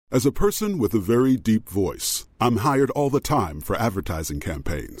As a person with a very deep voice, I'm hired all the time for advertising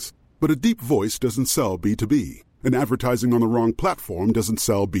campaigns. But a deep voice doesn't sell B2B, and advertising on the wrong platform doesn't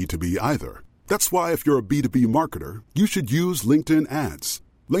sell B2B either. That's why if you're a B2B marketer, you should use LinkedIn ads.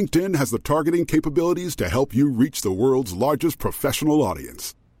 LinkedIn has the targeting capabilities to help you reach the world's largest professional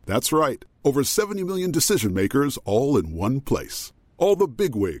audience. That's right, over 70 million decision makers all in one place. All the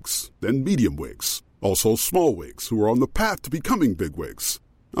big wigs, then medium wigs, also small wigs who are on the path to becoming big wigs.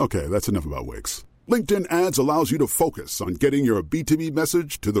 Okay, that's enough about wigs. LinkedIn ads allows you to focus on getting your B2B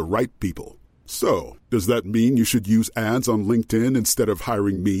message to the right people. So, does that mean you should use ads on LinkedIn instead of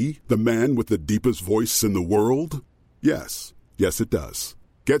hiring me, the man with the deepest voice in the world? Yes. Yes, it does.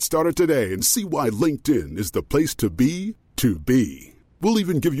 Get started today and see why LinkedIn is the place to be to be. We'll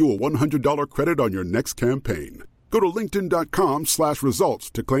even give you a $100 credit on your next campaign. Go to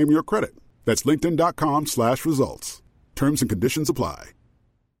linkedin.com/results to claim your credit. That's linkedin.com/results. Terms and conditions apply.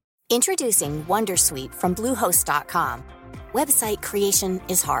 Introducing Wondersuite from Bluehost.com. Website creation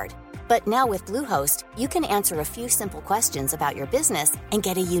is hard, but now with Bluehost, you can answer a few simple questions about your business and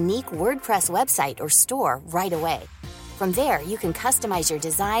get a unique WordPress website or store right away. From there, you can customize your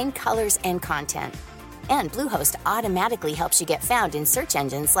design, colors, and content. And Bluehost automatically helps you get found in search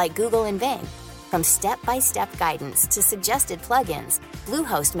engines like Google and Bing. From step-by-step guidance to suggested plugins,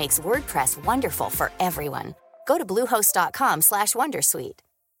 Bluehost makes WordPress wonderful for everyone. Go to bluehost.com/wondersuite.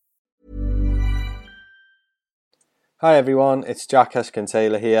 Hi everyone, it's Jack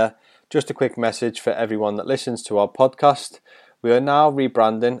Eskin-Taylor here. Just a quick message for everyone that listens to our podcast. We are now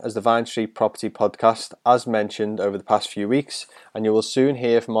rebranding as the Vine Street Property Podcast, as mentioned over the past few weeks, and you will soon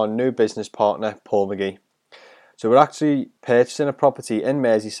hear from our new business partner, Paul McGee. So we're actually purchasing a property in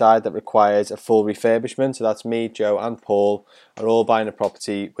Merseyside that requires a full refurbishment, so that's me, Joe and Paul are all buying a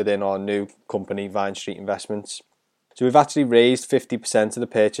property within our new company, Vine Street Investments. So we've actually raised 50% of the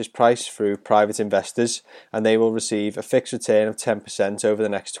purchase price through private investors, and they will receive a fixed return of 10% over the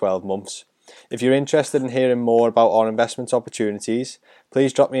next 12 months. If you're interested in hearing more about our investment opportunities,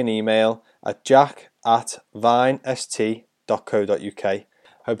 please drop me an email at jack@vinest.co.uk.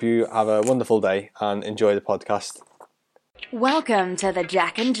 Hope you have a wonderful day and enjoy the podcast. Welcome to the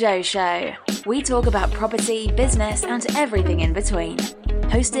Jack and Joe Show. We talk about property, business, and everything in between.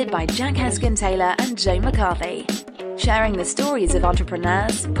 Hosted by Jack Eskin-Taylor and Joe McCarthy. Sharing the stories of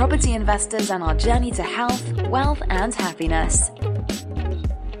entrepreneurs, property investors, and our journey to health, wealth, and happiness.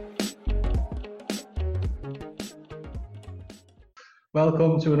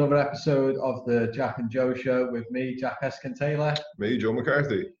 Welcome to another episode of the Jack and Joe Show with me, Jack Eskin-Taylor. Me, Joe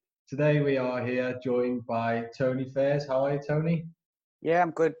McCarthy. Today we are here joined by Tony Fairs. How are you, Tony? Yeah, I'm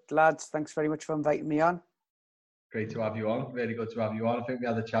good, lads. Thanks very much for inviting me on. Great to have you on. Really good to have you on. I think we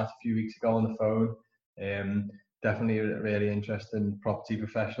had a chat a few weeks ago on the phone. Definitely a really interesting property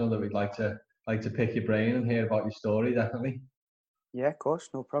professional that we'd like to pick your brain and hear about your story. Definitely. Yeah, of course,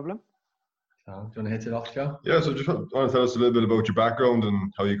 no problem. So, do you want to hit it off, Joe? Yeah. So just want to tell us a little bit about your background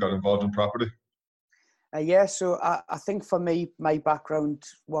and how you got involved in property. So I think for me, my background,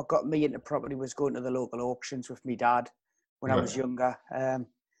 what got me into property was going to the local auctions with my dad when I was younger.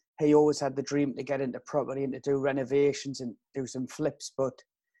 He always had the dream to get into property and to do renovations and do some flips, but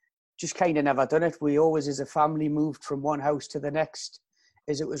just kind of never done it. We always, as a family, moved from one house to the next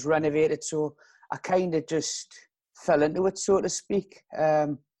as it was renovated. So I kind of just fell into it, so to speak.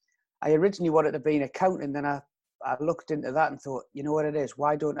 I originally wanted to be an accountant, then I looked into that and thought, you know what it is?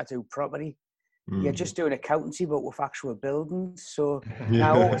 Why don't I do property? You're just doing accountancy, but with actual buildings. So I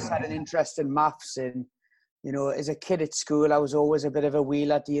always had an interest in maths. And, you know, as a kid at school, I was always a bit of a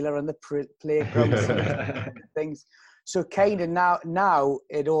wheeler dealer on the playground and things. So kind of now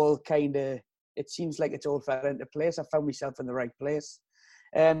it all kind of, it seems like it's all fell into place. I found myself in the right place.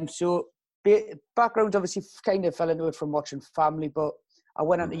 So background obviously kind of fell into it from watching family, but I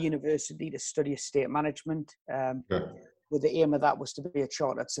went on to university to study estate management with the aim of that was to be a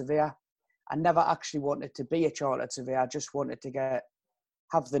chartered surveyor. I never actually wanted to be a chartered surveyor. I just wanted to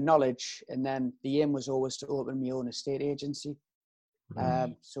have the knowledge, and then the aim was always to open my own estate agency.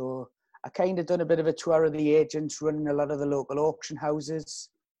 So I kind of done a bit of a tour of the agents, running a lot of the local auction houses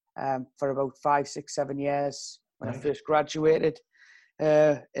for about 5, 6, 7 years when I first graduated.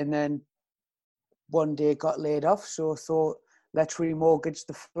 And then one day got laid off, so I thought, let's remortgage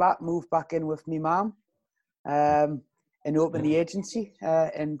the flat, move back in with my mum, and open the agency.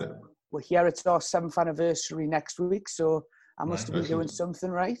 And we're here, it's our 7th anniversary next week, so I must have been doing something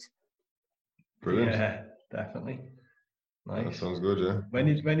right. Brilliant. Yeah, definitely. Nice. That sounds good, yeah. When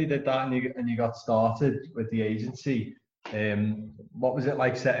you did that and you got started with the agency, what was it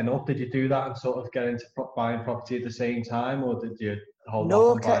like setting up? Did you do that and sort of get into buying property at the same time, or did you hold off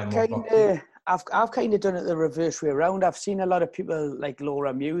on buying more kind property? of. I've kind of done it the reverse way around. I've seen a lot of people like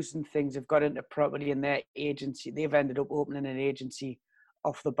Laura Muse and things have got into property in their agency. They've ended up opening an agency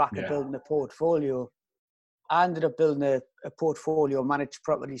off the back of building a portfolio. I ended up building a portfolio, managed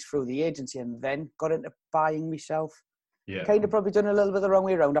properties through the agency, and then got into buying myself. Yeah. Kind of probably done a little bit the wrong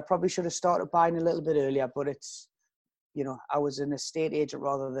way around. I probably should have started buying a little bit earlier, but it's, I was an estate agent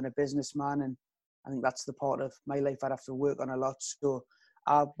rather than a businessman, and I think that's the part of my life I'd have to work on a lot. So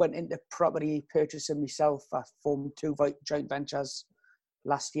I went into property purchasing myself. I formed 2 joint ventures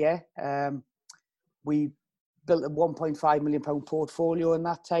last year. We built a £1.5 million portfolio in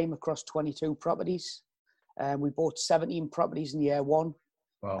that time across 22 properties. We bought 17 properties in year 1.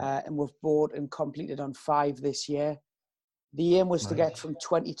 Wow. And we've bought and completed on 5 this year. The aim was to get from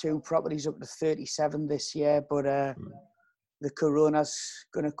 22 properties up to 37 this year, but the corona's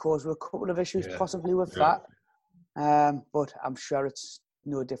going to cause a couple of issues possibly with that. But I'm sure it's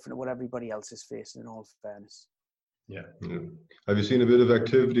no different to what everybody else is facing, in all fairness. Yeah. Have you seen a bit of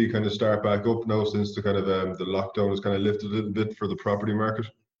activity kind of start back up now since the kind of the lockdown has kind of lifted a little bit for the property market?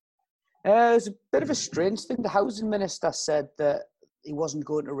 It's a bit of a strange thing. The housing minister said that he wasn't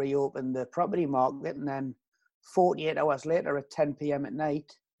going to reopen the property market, and then 48 hours later at 10 p.m. at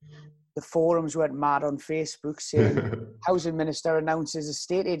night, the forums went mad on Facebook saying housing minister announces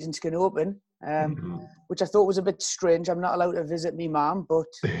estate agents can open, which I thought was a bit strange. I'm not allowed to visit me mum, but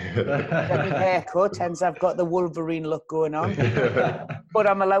get my haircut, hence I've got the Wolverine look going on. But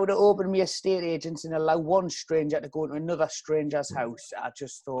I'm allowed to open my estate agents and allow one stranger to go into another stranger's house. I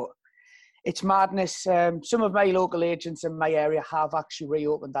just thought, it's madness. Some of my local agents in my area have actually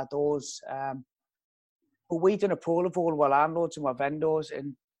reopened their doors. But we done a poll of all our landlords and our vendors,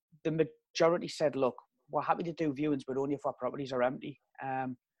 and the majority said, look, we're happy to do viewings, but only if our properties are empty.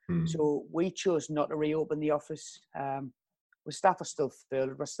 So we chose not to reopen the office. The staff are still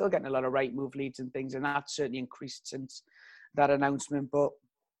filled. We're still getting a lot of Rightmove leads and things, and that's certainly increased since that announcement. But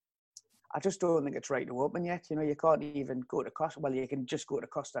I just don't think it's right to open yet. You can't even go to Costa. Well, you can just go to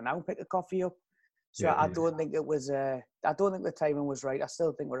Costa now and pick a coffee up. So I don't think it was. I don't think the timing was right. I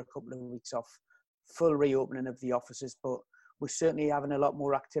still think we're a couple of weeks off full reopening of the offices, but we're certainly having a lot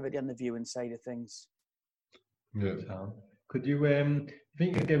more activity on the viewing side of things. Yeah. Could you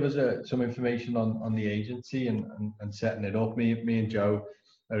think you could give us some information on the agency and setting it up? Me and Joe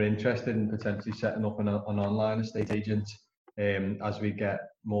are interested in potentially setting up an online estate agent as we get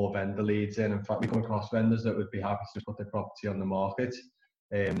more vendor leads in. In fact, we come across vendors that would be happy to put their property on the market.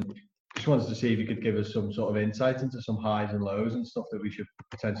 Just wanted to see if you could give us some sort of insight into some highs and lows and stuff that we should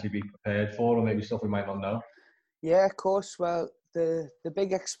potentially be prepared for, or maybe stuff we might not know. Yeah, of course. Well, the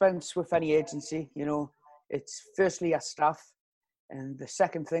big expense with any agency, it's firstly your staff, and the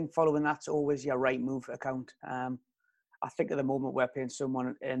second thing following that's always your Rightmove account. I think at the moment we're paying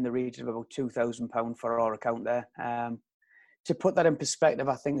someone in the region of about £2,000 for our account there. To put that in perspective,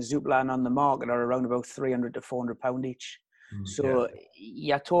 I think Zoopla on the market are around about £300 to £400 each. So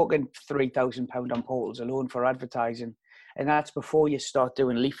you're talking £3,000 on portals alone for advertising, and that's before you start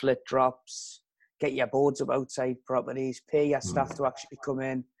doing leaflet drops, get your boards up outside properties, pay your staff to actually come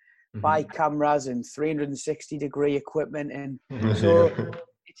in, buy cameras and 360-degree equipment, and so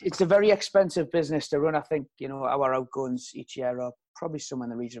it's a very expensive business to run. I think our outgoings each year are probably somewhere in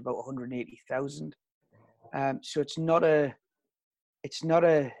the region of about 180,000. So it's not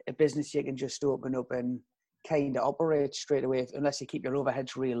a business you can just open up and kind of operate straight away unless you keep your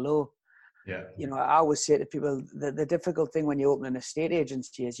overheads real low. Yeah. I always say to people, the difficult thing when you open an estate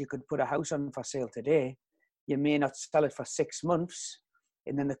agency is you could put a house on for sale today. You may not sell it for 6 months,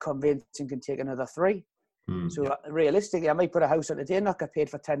 and then the conveyancing can take another 3. So realistically, I might put a house on today and not get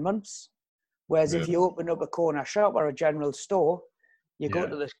paid for 10 months. Whereas if you open up a corner shop or a general store, you go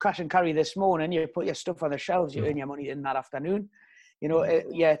to the cash and carry this morning, you put your stuff on the shelves, you earn your money in that afternoon.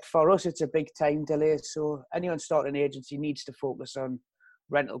 For us, it's a big time delay. So anyone starting an agency needs to focus on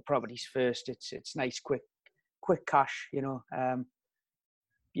rental properties first. It's nice, quick cash.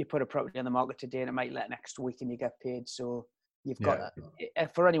 You put a property on the market today and it might let next week and you get paid. So you've got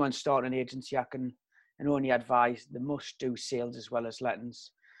for anyone starting an agency, I can only advise they must do sales as well as lettings.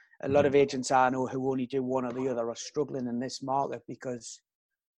 A lot of agents I know who only do one or the other are struggling in this market because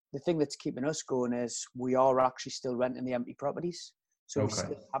the thing that's keeping us going is we are actually still renting the empty properties. So we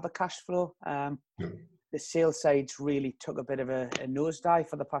still have a cash flow. The sales side's really took a bit of a nosedive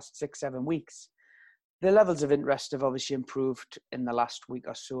for the past 6-7 weeks. The levels of interest have obviously improved in the last week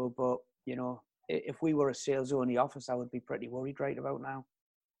or so, but if we were a sales-only office, I would be pretty worried right about now.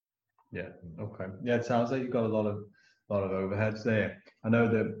 Yeah. Okay. Yeah, it sounds like you've got a lot of overheads there. I know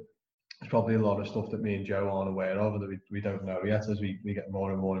that there's probably a lot of stuff that me and Joe aren't aware of, that we don't know yet as we get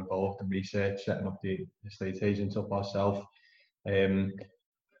more and more involved in research, setting up the estate agents up ourselves.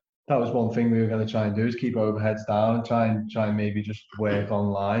 That was one thing we were going to try and do, is keep overheads down and try and maybe just work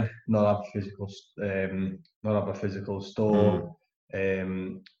online, not have a physical store,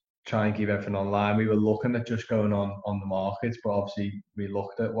 try and keep everything online. We were looking at just going on the markets, but obviously we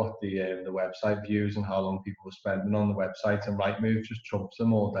looked at what the website views and how long people were spending on the website, and Rightmove just trumps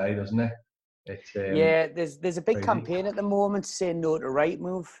them all day, doesn't it? It's yeah, there's a big crazy campaign at the moment saying no to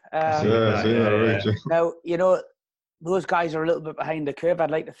Rightmove. Right. Now, you know, those guys are a little bit behind the curve. I'd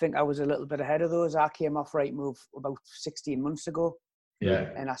like to think I was a little bit ahead of those. I came off Rightmove about 16 months ago. Yeah.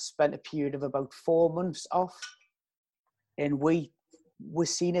 And I spent a period of about 4 months off. And we're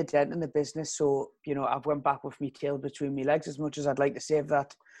seeing a dent in the business. So, you know, I've went back with my tail between my legs, as much as I'd like to save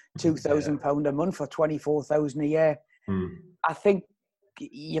that £2,000 a month for 24,000 a year. I think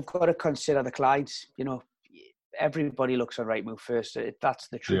you've got to consider the clients. You know, everybody looks at Rightmove first. That's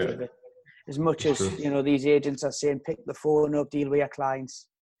the truth of it. As much as, you know, these agents are saying, pick the phone up, deal with your clients,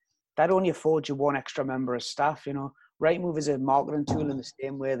 that only affords you one extra member of staff. You know, Rightmove is a marketing tool in the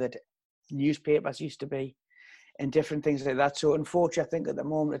same way that newspapers used to be, and different things like that. So unfortunately, I think at the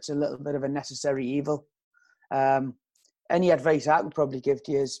moment it's a little bit of a necessary evil. Any advice I can probably give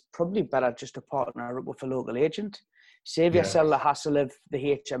to you is probably better just to partner up with a local agent. Save yourself the hassle of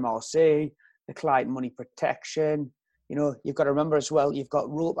the HMRC, the client money protection. You know, you've got to remember as well, you've got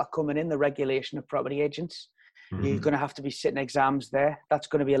ROPA coming in, the regulation of property agents. You're going to have to be sitting exams there. That's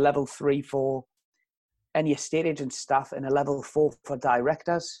going to be a level 3 for any estate agent staff and a level 4 for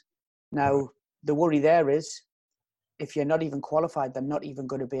directors. Now, the worry there is, if you're not even qualified, they're not even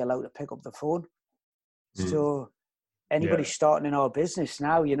going to be allowed to pick up the phone. So anybody starting in our business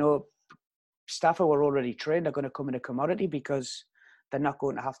now, you know, staff who are already trained are going to come in a commodity because they're not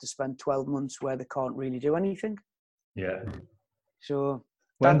going to have to spend 12 months where they can't really do anything. Yeah. So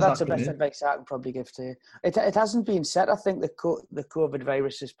that's the best advice I can probably give to you. It hasn't been set. I think the COVID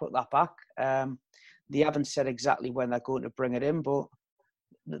virus has put that back. They haven't said exactly when they're going to bring it in, but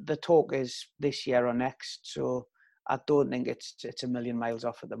the talk is this year or next. So I don't think it's a million miles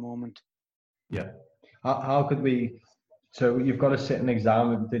off at the moment. Yeah. How could we? So you've got to sit an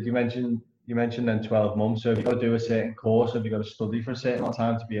exam. Did you mention? You mentioned then 12 months. So have you got to do a certain course? Have you got to study for a certain amount of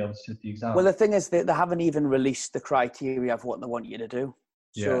time to be able to sit the exam? Well, the thing is that they haven't even released the criteria of what they want you to do.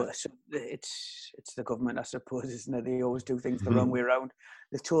 So it's the government, I suppose, isn't it? They always do things the wrong way around.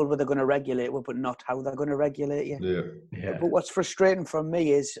 They've told where they're going to regulate you, but not how they're going to regulate you. Yeah. But what's frustrating for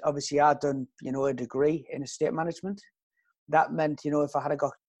me is, obviously, I'd done, you know, a degree in estate management. That meant, you know, if I had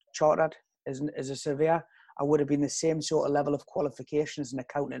got chartered as a surveyor, I would have been the same sort of level of qualification as an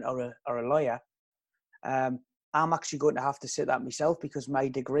accountant or a lawyer. I'm actually going to have to sit that myself because my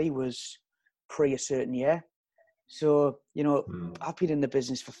degree was pre a certain year. So, you know, I've been in the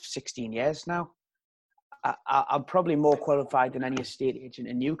business for 16 years now. I'm probably more qualified than any estate agent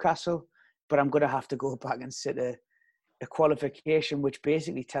in Newcastle, but I'm going to have to go back and sit a qualification which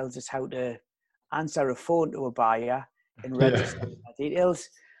basically tells us how to answer a phone to a buyer and register details.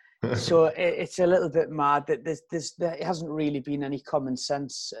 So it's a little bit mad that there hasn't really been any common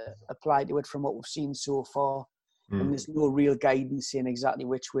sense applied to it from what we've seen so far. And there's no real guidance saying exactly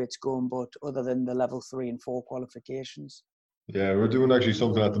which way it's going, but other than the level 3 and 4 qualifications. Yeah, we're doing actually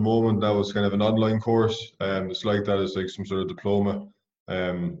something at the moment that was kind of an online course. It's like that. It's like some sort of diploma.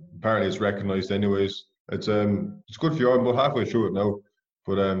 Apparently it's recognised anyways. It's good for you. I'm about halfway through it now.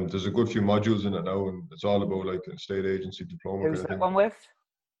 But there's a good few modules in it now, and it's all about like a state agency diploma. Who's that one with?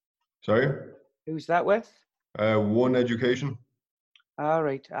 Sorry? Who's that with? One Education. All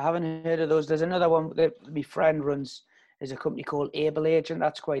right. I haven't heard of those. There's another one that my friend runs. There's a company called Able Agent.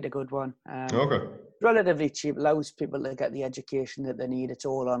 That's quite a good one. Okay. Relatively cheap. Allows people to get the education that they need. It's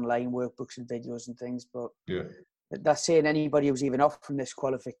all online, workbooks and videos and things. But they're saying anybody who's even offering this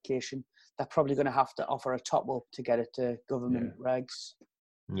qualification, they're probably going to have to offer a top up to get it to government regs.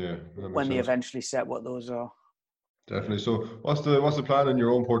 Yeah. When they eventually set what those are. Definitely. So what's the plan in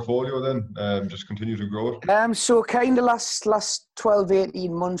your own portfolio then? Just continue to grow it? So kind of last 12,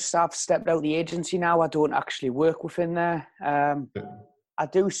 18 months, I've stepped out the agency now. I don't actually work within there. I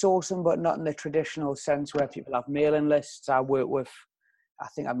do sourcing, but not in the traditional sense where people have mailing lists. I work with, I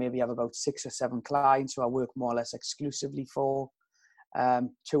think I maybe have about 6 or 7 clients who I work more or less exclusively for.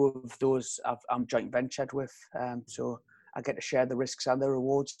 2 of those I'm joint ventured with. So I get to share the risks and the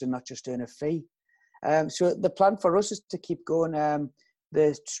rewards and not just earn a fee. So the plan for us is to keep going.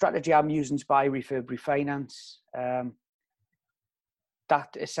 The strategy I'm using is buy, refurb, refinance.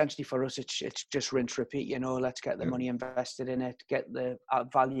 that essentially for us, it's just rinse repeat. You know, let's get the money invested in it, get the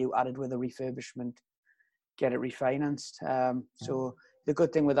value added with a refurbishment, get it refinanced. So the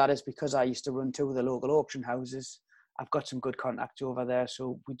good thing with that is because I used to run two of the local auction houses, I've got some good contacts over there.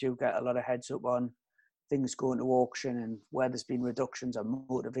 So we do get a lot of heads up on things going to auction and where there's been reductions and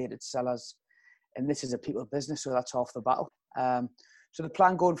motivated sellers. And this is a people business, so that's half the battle. So the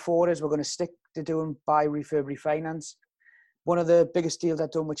plan going forward is we're going to stick to doing buy, refurb, refinance. One of the biggest deals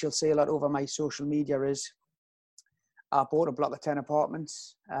I've done, which you'll see a lot over my social media, is I bought a block of 10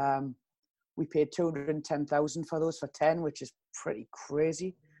 apartments. We paid 210,000 for those for 10, which is pretty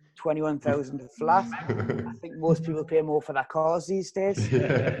crazy. 21,000 a flat. I think most people pay more for their cars these days.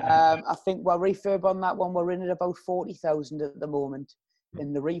 I think we're refurb on that one. We're in at about 40,000 at the moment.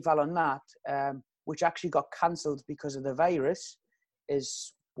 And the reval on that, which actually got cancelled because of the virus,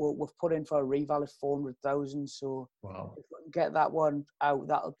 is we've put in for a reval of 400,000. So wow. If we can get that one out,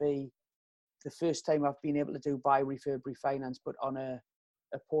 that'll be the first time I've been able to do buy, refurb, refinance, but on a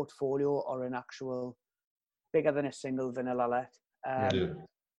portfolio or an actual bigger than a single vanilla let.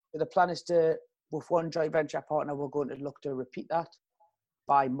 So the plan is to, with one joint venture partner, we're going to look to repeat that,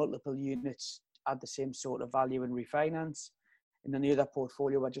 buy multiple units at the same sort of value and refinance. And then the other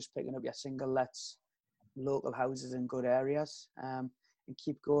portfolio, we're just picking up your single lets, local houses in good areas, and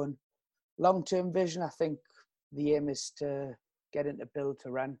keep going. Long-term vision, I think the aim is to get into build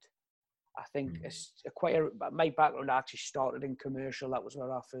to rent. I think it's my background actually started in commercial. That was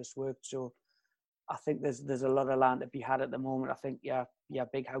where I first worked. So I think there's a lot of land to be had at the moment. I think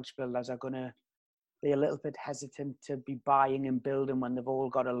big house builders are going to be a little bit hesitant to be buying and building when they've all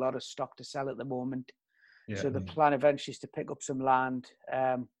got a lot of stock to sell at the moment. Yeah. So the plan eventually is to pick up some land,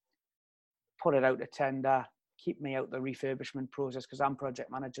 put it out to tender, keep me out the refurbishment process because I'm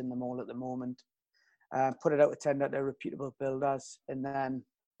project managing them all at the moment. Put it out to tender to reputable builders and then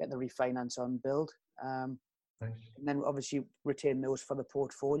get the refinance on build. Nice. And then obviously retain those for the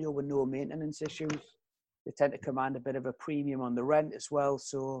portfolio with no maintenance issues. They tend to command a bit of a premium on the rent as well.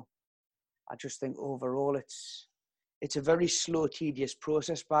 So I just think overall it's a very slow, tedious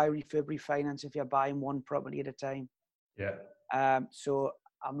process buy, refurb, refinance if you're buying one property at a time. Yeah. So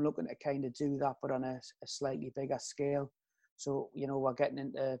I'm looking to kind of do that, but on a slightly bigger scale. So, you know, we're getting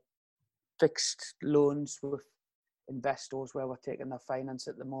into fixed loans with investors where we're taking their finance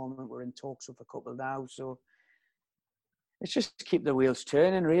at the moment. We're in talks with a couple now. So it's just to keep the wheels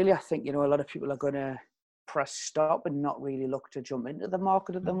turning, really. I think, you know, a lot of people are going to press stop and not really look to jump into the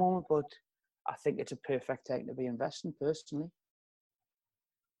market at the moment, but I think it's a perfect time to be investing personally.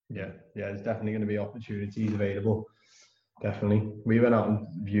 Yeah, there's definitely going to be opportunities available. Definitely. We went out and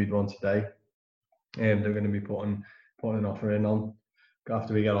viewed one today, and they're going to be putting an offer in on.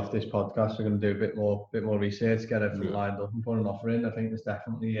 After we get off this podcast, we're going to do a bit more research, get everything lined up, and put an offer in. I think there's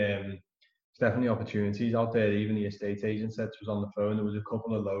definitely opportunities out there. Even the estate agent said to us on the phone there was a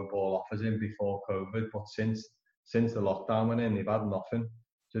couple of low ball offers in before COVID, but since the lockdown went in, they've had nothing.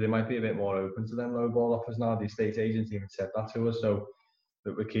 So they might be a bit more open to them low ball offers now. The estate agents even said that to us. So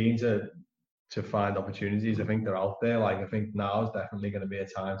that we're keen to find opportunities. I think they're out there. Like, I think now is definitely going to be a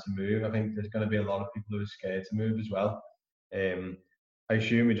time to move. I think there's going to be a lot of people who are scared to move as well. I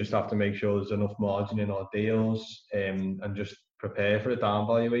assume we just have to make sure there's enough margin in our deals and just prepare for a down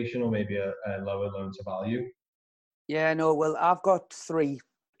valuation or maybe a lower loan to value. Yeah, no, well, I've got 3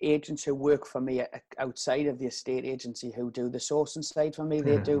 agents who work for me outside of the estate agency who do the sourcing side for me.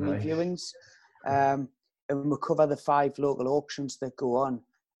 They do nice. Me viewings. And we cover the 5 local auctions that go on.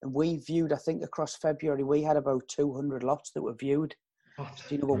 And we viewed, I think across February, we had about 200 lots that were viewed. So,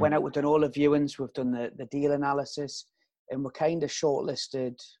 you know, we went out, we've done all the viewings, we've done the deal analysis, and we kind of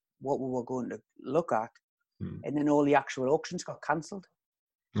shortlisted what we were going to look at. And then all the actual auctions got cancelled.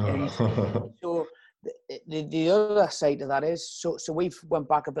 So the other side of that is, so we've went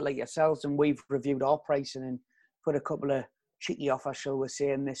back a bit like yourselves and we've reviewed our pricing and put a couple of cheeky offers, shall we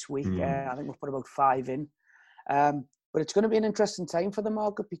say, in this week. I think we've put about 5 in. But it's going to be an interesting time for the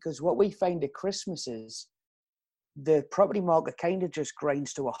market because what we find at Christmas is the property market kind of just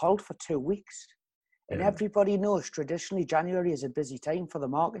grinds to a halt for 2 weeks. And everybody knows traditionally January is a busy time for the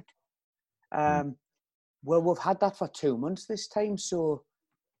market. Well, we've had that for 2 months this time. So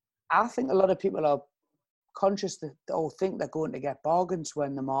I think a lot of people are conscious that or think they're going to get bargains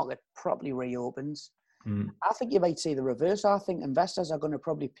when the market properly reopens. I think you might see the reverse. I think investors are going to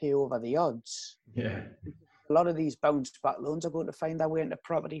probably pay over the odds. Yeah. A lot of these bounce back loans are going to find their way into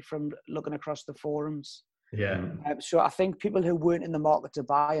property from looking across the forums. Yeah. So I think people who weren't in the market to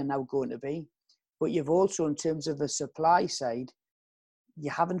buy are now going to be. But you've also, in terms of the supply side, you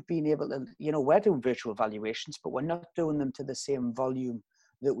haven't been able to, we're doing virtual valuations, but we're not doing them to the same volume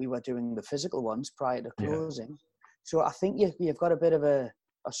that we were doing the physical ones prior to closing. Yeah. So I think you've got a bit of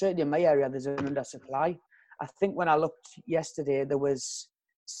or certainly in my area, there's an undersupply. I think when I looked yesterday, there was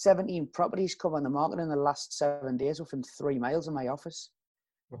 17 properties come on the market in the last 7 days within 3 miles of my office.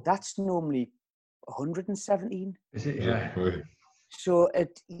 That's normally 117. Is it? Yeah. So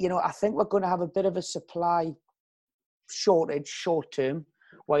I think we're going to have a bit of a supply shortage short term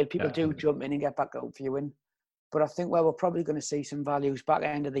while people do jump in and get back out viewing. But I think where we're probably going to see some values back at the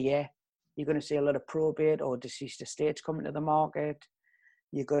end of the year, you're going to see a lot of probate or deceased estates coming to the market.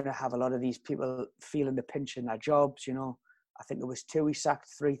 You're going to have a lot of these people feeling the pinch in their jobs. I think it was TUI sacked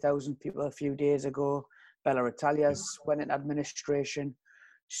 3,000 people a few days ago. Bella Italia's went in administration.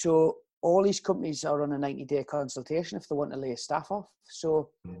 So all these companies are on a 90-day consultation if they want to lay staff off.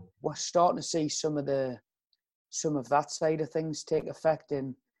 So we're starting to see some of that side of things take effect,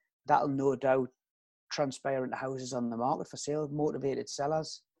 and that'll no doubt transpire into houses on the market for sale, motivated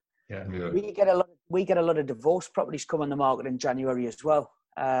sellers. Yeah. We get a lot of divorce properties come on the market in January as well.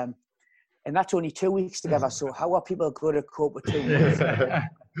 And that's only 2 weeks together. So how are people going to cope with 2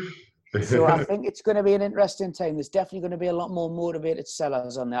 weeks? So I think it's going to be an interesting time. There's definitely going to be a lot more motivated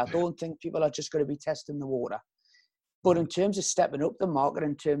sellers on there. I don't think people are just going to be testing the water. But in terms of stepping up the market,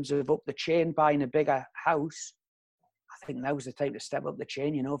 in terms of up the chain, buying a bigger house, I think now's the time to step up the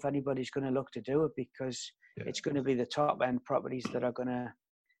chain, if anybody's going to look to do it, because it's going to be the top end properties that are going to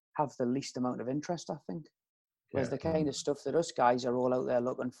have the least amount of interest, I think. Whereas the kind of stuff that us guys are all out there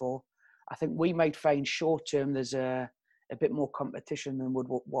looking for, I think we might find short term there's a bit more competition than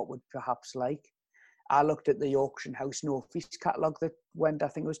what would perhaps like. I looked at the auction house Northeast catalogue that went, I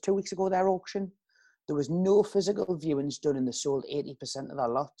think it was 2 weeks ago, their auction. There was no physical viewings done and they sold 80% of their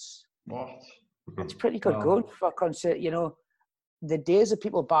lots. What? It's pretty good going for consider, the days of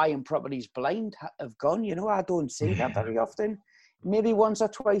people buying properties blind have gone. I don't see that very often. Maybe once or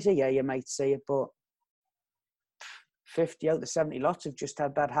twice a year you might see it, but 50 out of 70 lots have just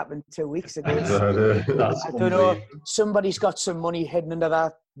had that happen 2 weeks ago. I don't know. Somebody's got some money hidden under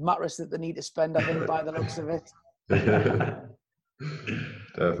that mattress that they need to spend, I think, by the looks of it.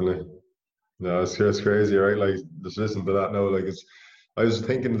 Definitely. No, it's crazy, right? Like, just listen to that now. Like, I was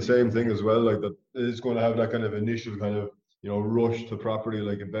thinking the same thing as well. Like, that it's going to have that kind of initial kind of, rush to property.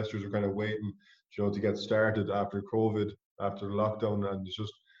 Like, investors are kind of waiting, to get started after COVID, after the lockdown, and it's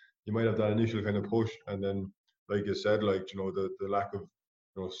just, you might have that initial kind of push, and then, like you said, like, the lack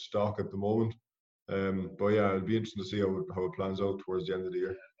of stock at the moment. But yeah, it'll be interesting to see how it plans out towards the end of the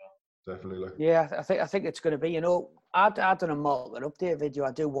year. Definitely. Like, yeah, I think it's going to be. I've done a market update video.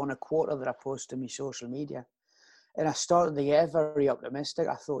 I do one a quarter that I post to my social media, and I started the year very optimistic.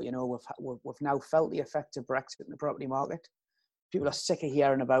 I thought, we've now felt the effect of Brexit in the property market. People are sick of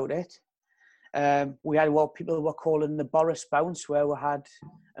hearing about it. We had what people were calling the Boris bounce, where we had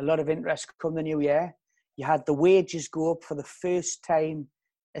a lot of interest come the new year. You had the wages go up for the first time,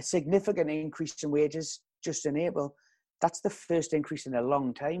 a significant increase in wages just in April. That's the first increase in a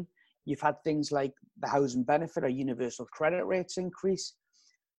long time. You've had things like the housing benefit or universal credit rates increase.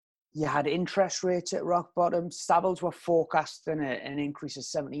 You had interest rates at rock bottom. Savills were forecasting an increase of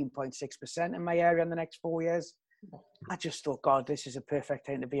 17.6% in my area in the next 4 years. I just thought, God, this is a perfect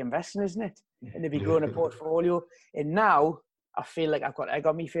time to be investing, isn't it? And to be growing a portfolio. And now I feel like I've got egg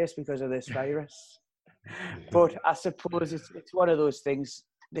on my face because of this virus. But I suppose it's one of those things.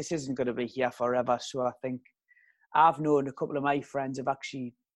 This isn't going to be here forever. So I think I've known a couple of my friends have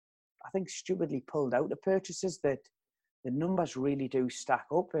actually, I think, stupidly pulled out the purchases that the numbers really do stack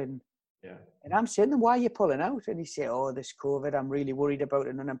up. And I'm saying, why are you pulling out? And he say, oh, this COVID, I'm really worried about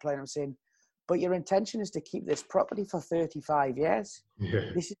it. And unemployment. I'm saying, but your intention is to keep this property for 35 years. Yeah.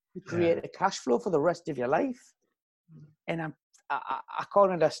 This is to create a cash flow for the rest of your life. And I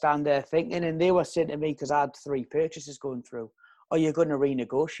can't understand their thinking. And they were saying to me, because I had 3 purchases going through, are you going to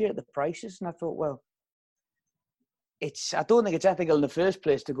renegotiate the prices? And I thought, well, I don't think it's ethical in the first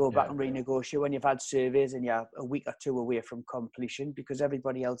place to go back and renegotiate when you've had surveys and you're a week or 2 away from completion, because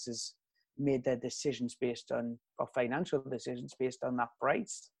everybody else has made their decisions or financial decisions based on that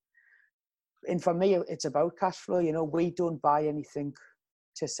price. And for me, it's about cash flow. We don't buy anything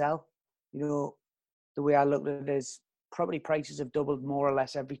to sell. The way I look at it is property prices have doubled more or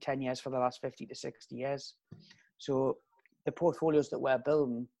less every 10 years for the last 50 to 60 years. So the portfolios that we're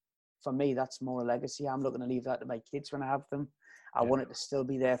building, for me, that's more a legacy. I'm looking to leave that to my kids when I have them. I want it to still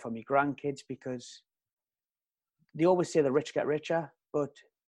be there for my grandkids, because they always say the rich get richer, but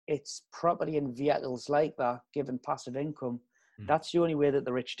it's property and vehicles like that, given passive income. That's the only way that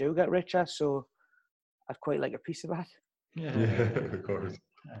the rich do get richer. So I'd quite like a piece of that. Yeah, of course.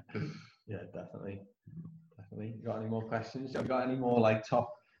 Yeah, definitely. You got any more questions? Have you got any more like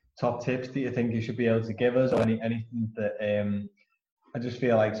top tips that you think you should be able to give us, or anything that I just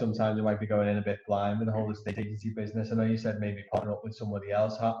feel like sometimes we might be going in a bit blind with the whole estate agency business. I know you said maybe partner up with somebody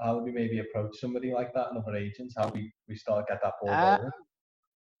else. How would we maybe approach somebody like that, another agent? How we start get that ball rolling?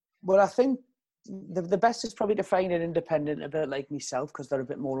 Well, I think the best is probably to find an independent a bit like myself, because they're a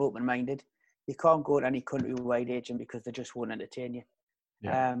bit more open-minded. You can't go to any countrywide agent because they just won't entertain you.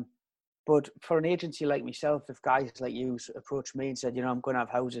 Yeah. But for an agency like myself, if guys like you approached me and said, you know, I'm going to have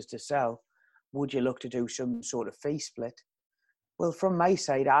houses to sell, would you look to do some sort of fee split? Well, from my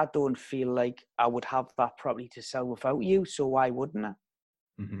side, I don't feel like I would have that property to sell without you, so why wouldn't I?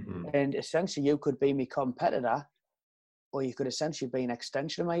 Mm-hmm. And essentially, you could be my competitor, or you could essentially be an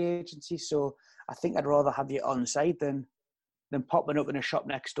extension of my agency. So I think I'd rather have you on site than popping up in a shop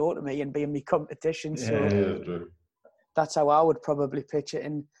next door to me and being my competition. So True. that's how I would probably pitch it.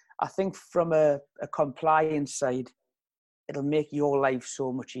 And I think from a compliance side, it'll make your life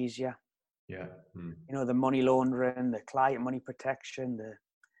so much easier. Yeah. You know, the money laundering, the client money protection,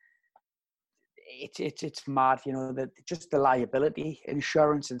 it's mad, you know, just the liability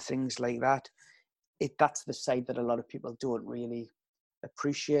insurance and things like that. That's the side that a lot of people don't really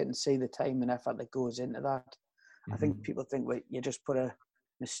appreciate and see the time and effort that goes into that. I think people think, well, you just put an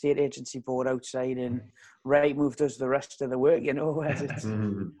estate agency board outside and Rightmove does the rest of the work, you know. Whereas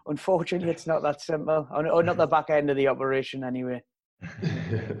unfortunately, it's not that simple, or not the back end of the operation anyway.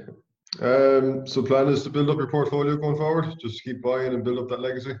 So plan is to build up your portfolio going forward, just keep buying and build up that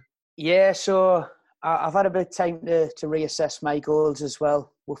legacy. Yeah, so I've had a bit of time to reassess my goals as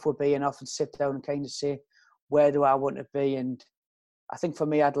well, if we're being off, and sit down and kind of say, where do I want to be? And I think for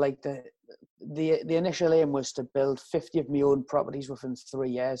me, I'd like the initial aim was to build 50 of my own properties within 3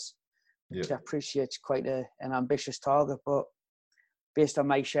 years, which I appreciate quite an ambitious target, but based on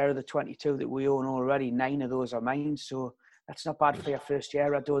my share of the 22 that we own already, 9 of those are mine. So that's not bad for your first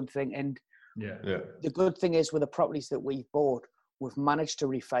year, I don't think. And the good thing is, with the properties that we've bought, we've managed to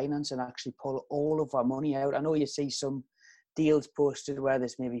refinance and actually pull all of our money out. I know you see some deals posted where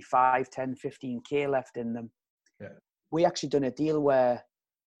there's maybe 5, 10, 15K left in them. Yeah. We actually done a deal where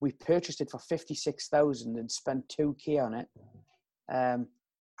we purchased it for 56,000 and spent 2K on it.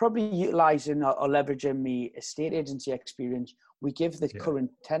 Probably utilising or leveraging my estate agency experience, we give the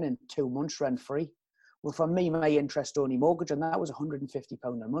current tenant 2 months rent free. Well, for me, my interest only mortgage on that was £150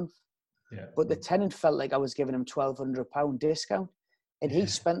 a month. Yeah. But the tenant felt like I was giving him £1,200 discount, and he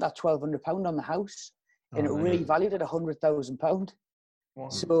spent that £1,200 on the house, and it revalued at £100,000. Wow.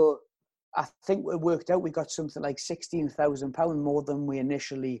 So I think it worked out. We got something like £16,000 more than we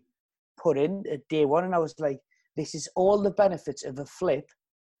initially put in at day one, and I was like, "This is all the benefits of a flip,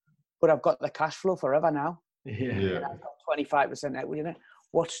 but I've got the cash flow forever now. And I've got 25% equity in it.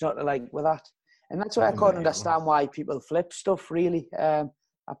 What's not to like with that?" And that's why I can't understand why people flip stuff. Really, I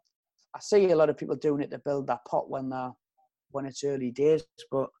see a lot of people doing it to build that pot when it's early days,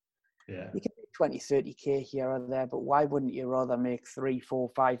 but you can make 20, 30K here or there. But why wouldn't you rather make £3,000,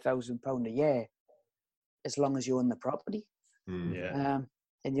 £4,000, £5,000 a year as long as you own the property? And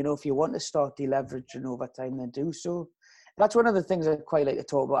you know, if you want to start deleveraging over time, then do so. That's one of the things I quite like to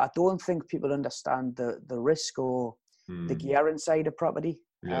talk about. I don't think people understand the risk or the gearing side of property.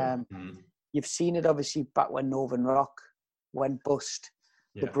 You've seen it obviously back when Northern Rock went bust.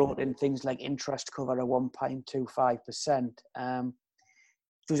 They brought in things like interest cover at 1.25%.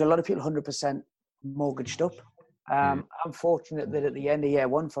 There's a lot of people 100% mortgaged up. I'm fortunate that at the end of year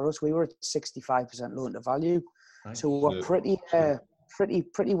one for us, we were at 65% loan to value. Nice. So we're pretty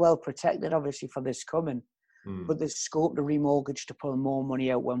well protected, obviously, for this coming. But there's scope to remortgage to pull more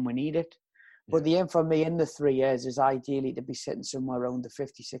money out when we need it. But the aim for me in the 3 years is ideally to be sitting somewhere around the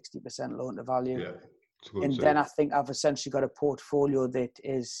 50-60% loan to value. And then I think I've essentially got a portfolio that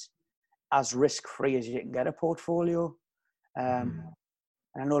is as risk-free as you can get a portfolio. And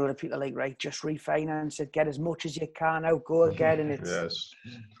I know a lot of people are like, right, just refinance it, get as much as you can out, go again. And it's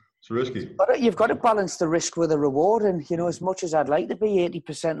risky. You've got to balance the risk with the reward. And, you know, as much as I'd like to be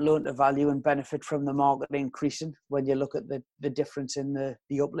 80% loan to value and benefit from the market increasing, when you look at the difference in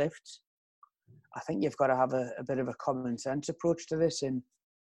the uplifts, I think you've got to have a bit of a common sense approach to this. And,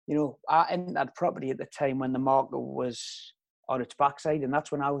 you know, I entered that property at the time when the market was on its backside, and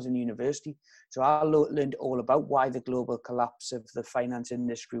that's when I was in university. So I learned all about why the global collapse of the finance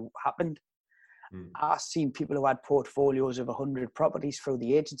industry happened. I've seen people who had portfolios of 100 properties through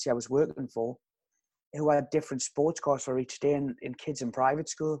the agency I was working for, who had different sports cars for each day in kids in private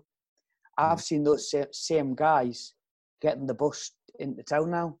school. I've seen those same guys getting the bus into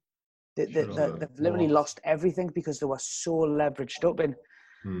town now. They've literally lost everything because they were so leveraged up. And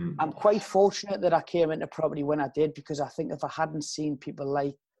I'm quite fortunate that I came into property when I did, because I think if I hadn't seen people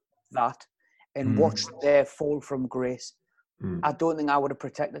like that and watched their fall from grace, I don't think I would have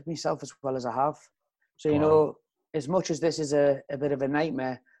protected myself as well as I have. So, you know, as much as this is a bit of a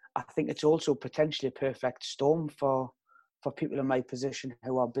nightmare, I think it's also potentially a perfect storm for people in my position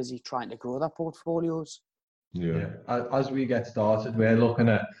who are busy trying to grow their portfolios. Yeah. As we get started, we're looking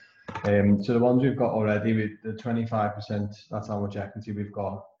at so the ones we've got already with the 25%. That's how much equity we've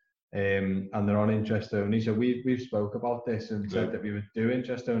got, and they're on interest only. So we've spoke about this and said that we would do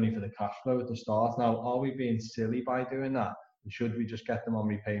interest only for the cash flow at the start. Now, are we being silly by doing that? Should we just get them on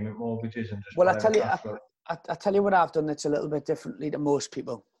repayment mortgages and just? Well, I tell you what I've done that's a little bit differently to most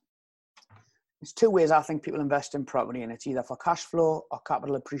people. There's two ways I think people invest in property, and it's either for cash flow or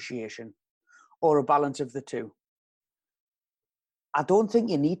capital appreciation, or a balance of the two. I don't think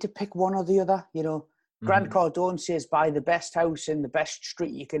you need to pick one or the other. You know, Grant Cardone says buy the best house in the best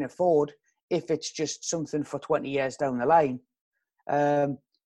street you can afford if it's just something for 20 years down the line.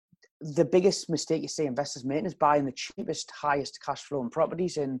 The biggest mistake you see investors make is buying the cheapest, highest cash flowing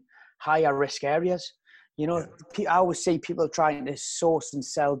properties in higher risk areas. You know, I always see people trying to source and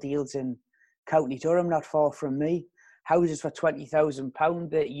sell deals in County Durham, not far from me. Houses for £20,000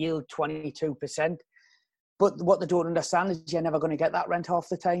 that yield 22%. But what they don't understand is you're never going to get that rent half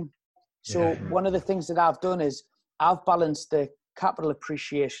the time. So one of the things that I've done is I've balanced the capital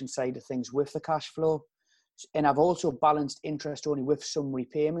appreciation side of things with the cash flow. And I've also balanced interest only with some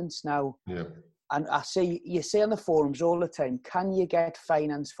repayments now. And you say on the forums all the time, can you get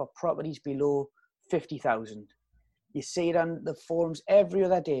finance for properties below 50,000? You see it on the forums every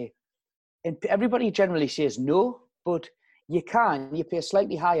other day. And everybody generally says no, but you can. You pay a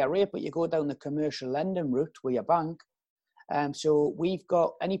slightly higher rate, but you go down the commercial lending route with your bank. So we've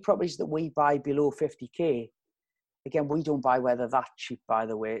got any properties that we buy below 50k. Again, we don't buy where they're that cheap, by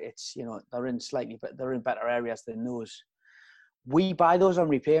the way. It's, you know, they're in better areas than those. We buy those on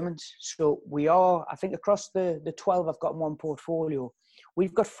repayments. So we are, I think across the 12 I've got in one portfolio,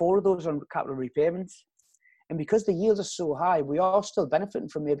 we've got 4 of those on capital repayments. And because the yields are so high, we are still benefiting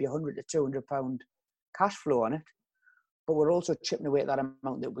from maybe £100 to £200 cash flow on it. But we're also chipping away at that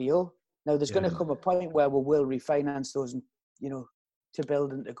amount that we owe. Now, there's going to come a point where we will refinance those, and, you know, to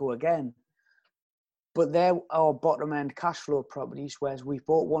build and to go again. But they're our bottom end cash flow properties, whereas we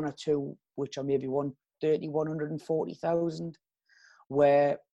bought 1 or 2, which are maybe 130, 140,000,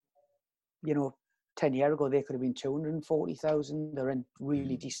 where, you know, 10 years ago, they could have been 240,000. They're in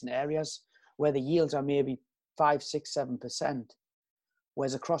really decent areas where the yields are maybe 5, 6, 7%.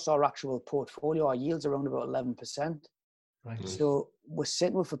 Whereas across our actual portfolio, our yields are around about 11%. Right. So we're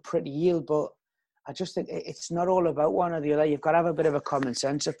sitting with a pretty yield, but I just think it's not all about one or the other. You've got to have a bit of a common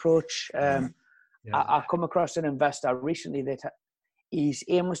sense approach. I've come across an investor recently that his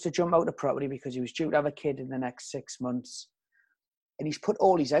aim was to jump out of property because he was due to have a kid in the next 6 months. And he's put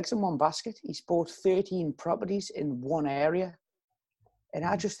all his eggs in one basket. He's bought 13 properties in one area. And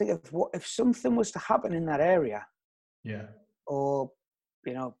I just think if something was to happen in that area, or,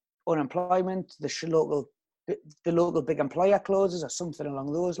 you know, unemployment, the local big employer closes or something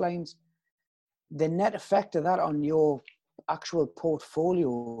along those lines, the net effect of that on your actual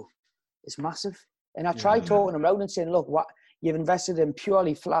portfolio is massive. And I tried talking around and saying, look, what you've invested in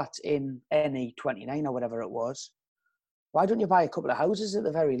purely flats in NE29 or whatever it was. Why don't you buy a couple of houses at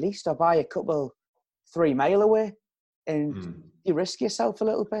the very least, or buy a couple 3 mile away and you risk yourself a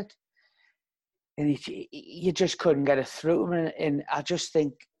little bit? And you just couldn't get it through him. And I just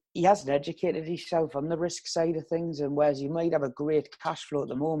think he hasn't educated himself on the risk side of things. And whereas he might have a great cash flow at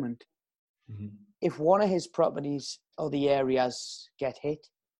the moment, if one of his properties or the areas get hit,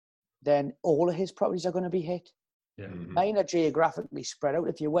 then all of his properties are going to be hit. Mine are geographically spread out.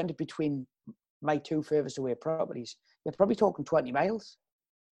 If you went between my 2 furthest away properties, you're probably talking 20 miles.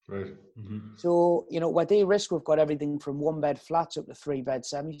 Right. So, you know, where they risk, we've got everything from 1-bed flats up to 3-bed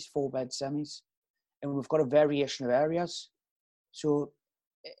semis, 4-bed semis, and we've got a variation of areas. So,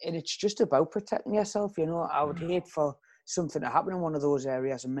 and it's just about protecting yourself. You know, I would hate for something to happen in one of those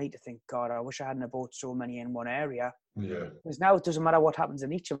areas and me to think, God, I wish I hadn't bought so many in one area. Because now it doesn't matter what happens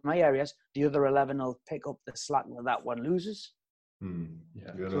in each of my areas, the other 11 will pick up the slack when that one loses.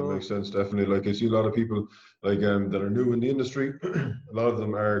 That makes sense, definitely. Like, I see a lot of people like that are new in the industry. A lot of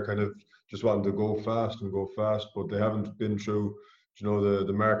them are kind of just wanting to go fast, but they haven't been through, you know,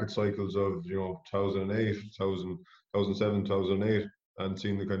 the market cycles of, you know, 2008, 2007, 2008, and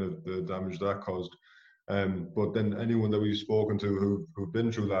seen the kind of the damage that caused. But then anyone that we've spoken to who've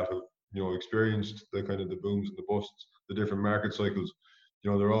been through that, who, you know, experienced the kind of the booms and the busts, the different market cycles,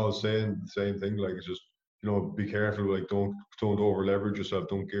 they're all saying the same thing. Like, it's just, be careful. Like, don't over leverage yourself.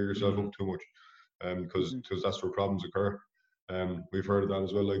 Don't gear yourself up too much, because that's where problems occur. We've heard of that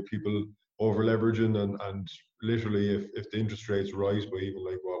as well. Like, people over leveraging, and literally, if the interest rates rise by even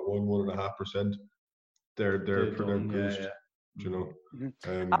like 1.5%, they're pronounced.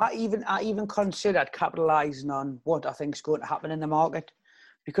 I even considered capitalising on what I think is going to happen in the market,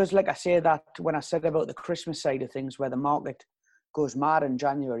 because, like I say, that when I said about the Christmas side of things, where the market goes mad in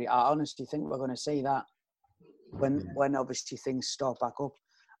January, I honestly think we're going to see that when obviously things start back up.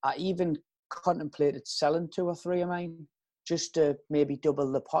 I even contemplated selling 2 or 3 of mine just to maybe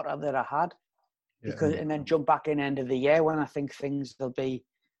double the pot that I had, and then jump back in end of the year when I think things will be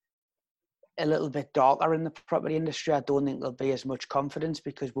a little bit darker in the property industry. I don't think there'll be as much confidence,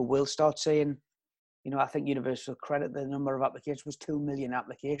 because we will start seeing, I think Universal Credit, the number of applications was 2 million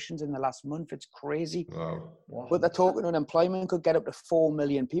applications in the last month. It's crazy. Wow. But they're talking unemployment could get up to 4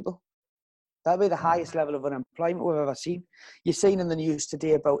 million people. That'll be the highest level of unemployment we've ever seen. You're seeing in the news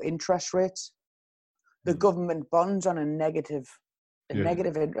today about interest rates. The government bonds on a negative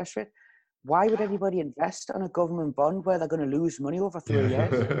interest rate. Why would anybody invest on a government bond where they're going to lose money over 3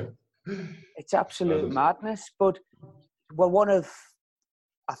 years? It's absolute madness. But we're one of,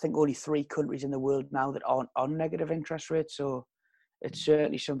 I think, only 3 countries in the world now that aren't on negative interest rates. So it's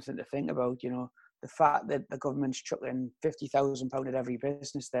certainly something to think about. The fact that the government's chucking £50,000 at every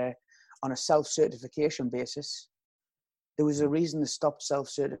business there on a self-certification basis. There was a reason they stopped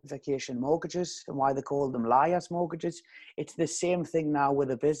self-certification mortgages and why they called them liar's mortgages. It's the same thing now with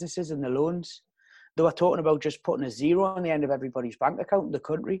the businesses and the loans. They were talking about just putting a 0 on the end of everybody's bank account in the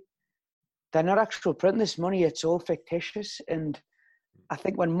country. They're not actually printing this money. It's all fictitious. And I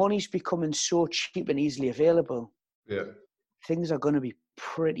think when money's becoming so cheap and easily available, things are going to be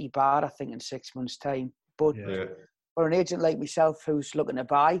pretty bad, I think, in 6 months' time. But for an agent like myself who's looking to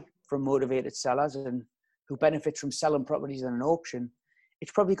buy from motivated sellers and who benefits from selling properties in an auction,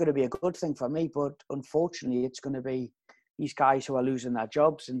 it's probably going to be a good thing for me. But unfortunately, it's going to be these guys who are losing their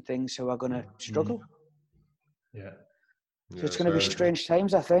jobs and things who are going to struggle. So it's going to be strange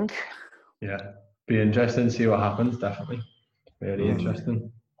times, I think. Yeah. Be interesting to see what happens, definitely. Very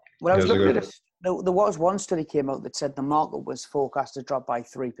interesting. When I was looking at this, there was one study came out that said the market was forecast to drop by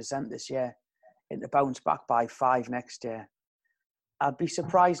 3% this year and to bounce back by 5% next year. I'd be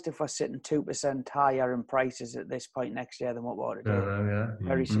surprised if we're sitting 2% higher in prices at this point next year than what we're today.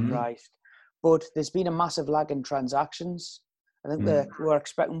 Very surprised. But there's been a massive lag in transactions. I think we're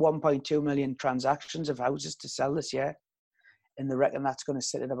expecting 1.2 million transactions of houses to sell this year. And they reckon that's going to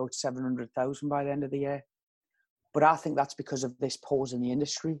sit at about 700,000 by the end of the year. But I think that's because of this pause in the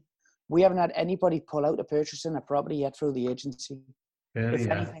industry. We haven't had anybody pull out of purchasing a property yet through the agency. If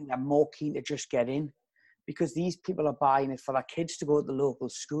anything, they're more keen to just get in, because these people are buying it for their kids to go to the local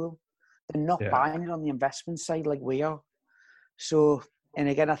school. They're not buying it on the investment side like we are. So, and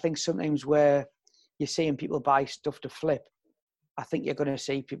again, I think sometimes where you're seeing people buy stuff to flip, I think you're going to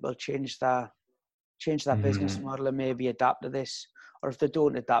see people change their business model and maybe adapt to this. Or if they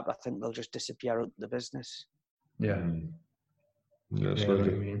don't adapt, I think they'll just disappear out of the business. It's like,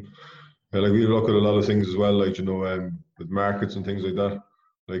 like we look at a lot of things as well, like, with markets and things like that.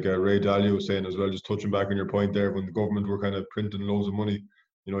 Like Ray Dalio was saying as well, just touching back on your point there, when the government were kind of printing loads of money,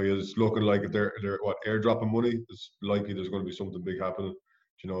 it's looking like they're airdropping money. It's likely there's going to be something big happening.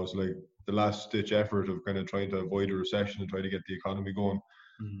 It's like the last ditch effort of kind of trying to avoid a recession and try to get the economy going,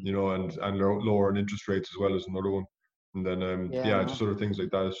 and lowering interest rates as well as another one. And then just sort of things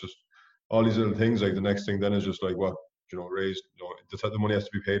like that. It's just all these little things. Like the next thing then is just like raised. The money has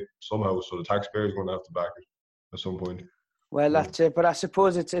to be paid somehow, so the taxpayer is going to have to back it at some point. Well, that's it. But I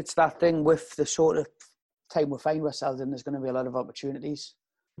suppose it's that thing with the sort of time we find ourselves in. There's going to be a lot of opportunities.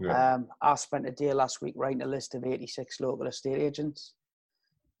 I spent a day last week writing a list of 86 local estate agents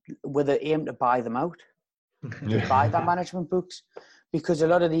with the aim to buy them out, to buy their management books, because a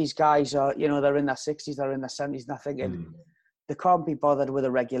lot of these guys are, they're in their 60s, they're in their 70s, and I think they can't be bothered with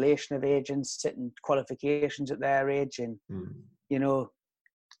the regulation of agents, sitting qualifications at their age, and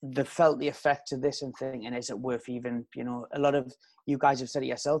they felt the effects of this and thinking, is it worth even, a lot of you guys have said it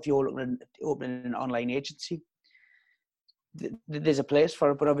yourself, you're opening an online agency. There's a place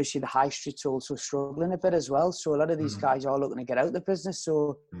for it, but obviously the high street's also struggling a bit as well. So a lot of these guys are looking to get out of the business.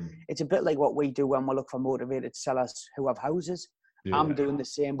 So it's a bit like what we do when we look for motivated sellers who have houses. I'm doing the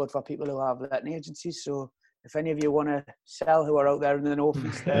same, but for people who have letting agencies. So if any of you want to sell who are out there in the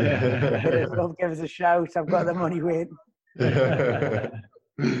northeast, give us a shout. I've got the money waiting.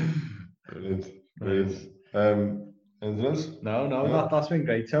 Brilliant. Anything else? No, that's been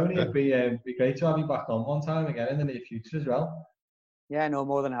great, Tony. It'd be great to have you back on one time again in the near future as well. Yeah, no,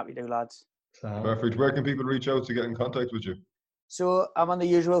 more than happy to, lads. Perfect. Where can people reach out to get in contact with you? So I'm on the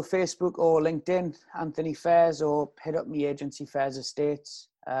usual Facebook or LinkedIn, Anthony Fairs, or hit up my agency, Fairs Estates.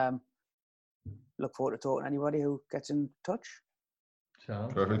 Look forward to talking to anybody who gets in touch.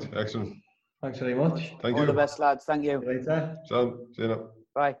 Perfect. Excellent. Thanks very much. Thank you. All the best, lads. Thank you. See you later. Sam, see you now.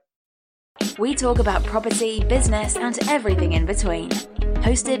 Bye. We talk about property, business, and everything in between.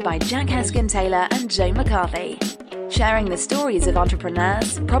 Hosted by Jack Heskin-Taylor and Joe McCarthy. Sharing the stories of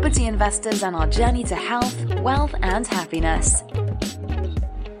entrepreneurs, property investors, and our journey to health, wealth, and happiness.